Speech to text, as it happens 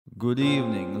Good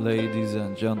evening, ladies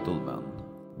and gentlemen.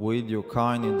 With your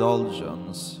kind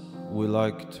indulgence, we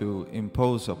like to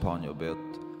impose upon you a bit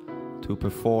to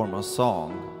perform a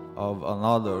song of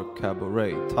another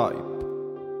cabaret type.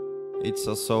 It's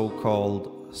a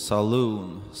so-called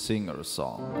saloon singer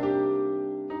song.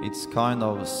 It's kind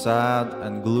of sad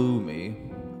and gloomy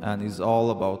and is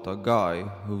all about a guy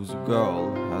whose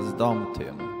girl has dumped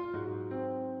him.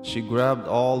 She grabbed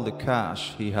all the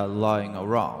cash he had lying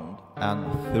around and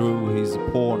threw his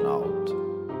porn out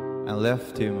and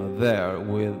left him there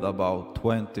with about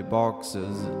 20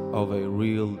 boxes of a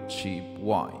real cheap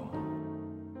wine.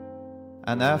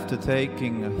 And after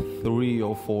taking 3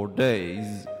 or 4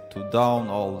 days to down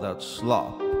all that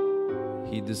schlop,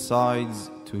 he decides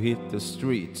to hit the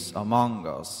streets among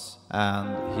us,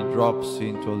 and he drops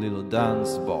into a little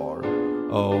dance bar,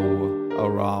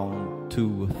 around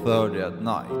 2:30 at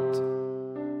night.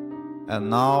 And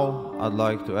now I'd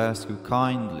like to ask you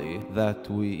kindly that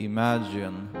we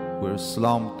imagine we're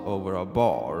slumped over a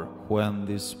bar when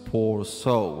this poor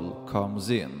soul comes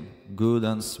in, good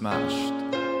and smashed,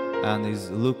 and is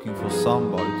looking for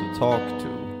somebody to talk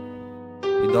to.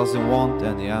 He doesn't want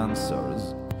any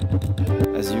answers.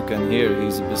 As you can hear,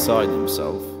 he's beside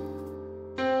himself.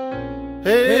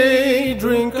 Hey,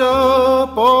 drink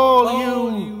up all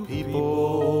you people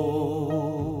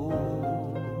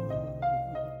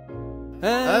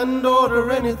and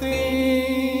order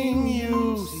anything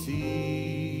you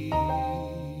see.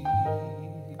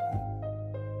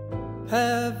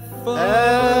 Have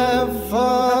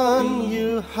fun,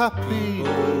 you happy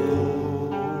people.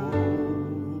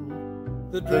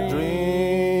 The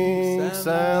drinks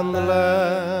and the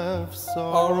laughs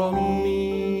are on me.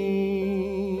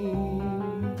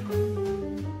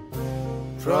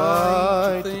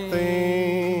 Try to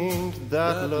think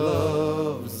that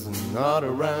love's not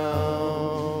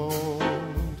around.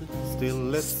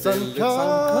 Still it's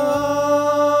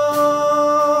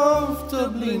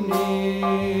uncomfortably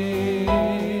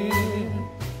near.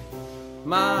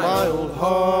 My old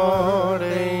heart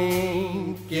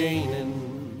ain't gaining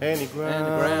any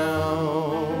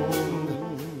ground,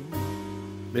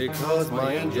 because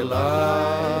my angel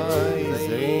eyes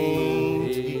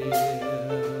ain't here.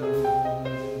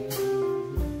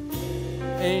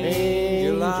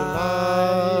 Angel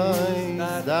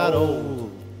eyes, that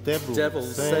old devil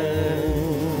sent.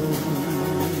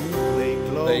 They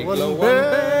glow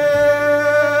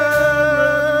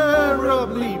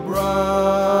unbearably bright.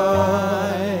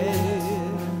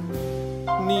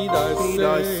 Need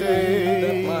I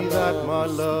say that my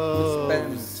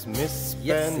love's misspent?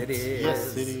 Yes, it is.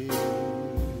 Yes, it is.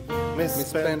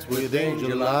 Misspent with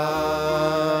angel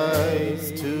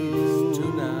eyes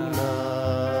tonight.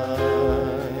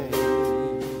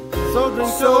 So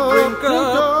drink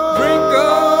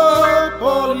up,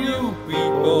 all you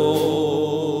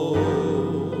people,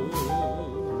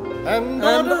 and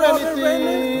order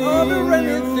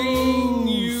anything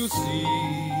you see,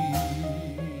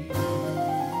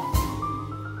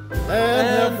 and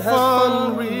have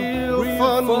fun, real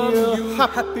fun, you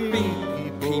happy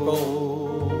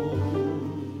people.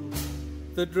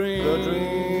 The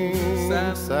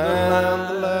drinks and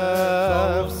the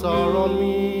laughs are on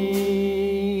me.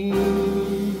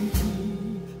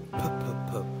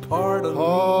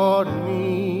 Pardon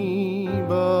me,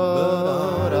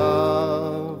 but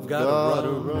I've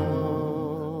gotta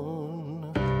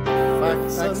run.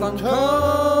 Facts uncommonly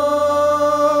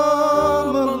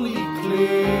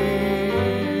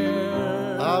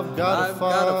clear. I've gotta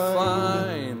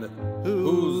find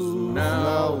who's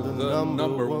now the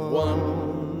number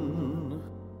one,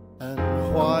 and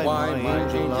why my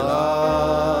angel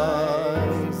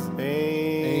eyes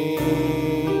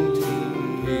ain't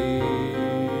here.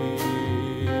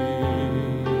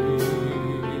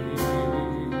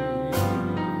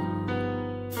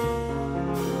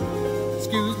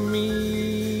 Excuse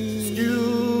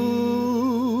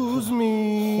me,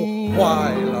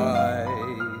 while I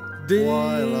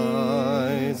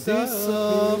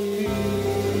disappear.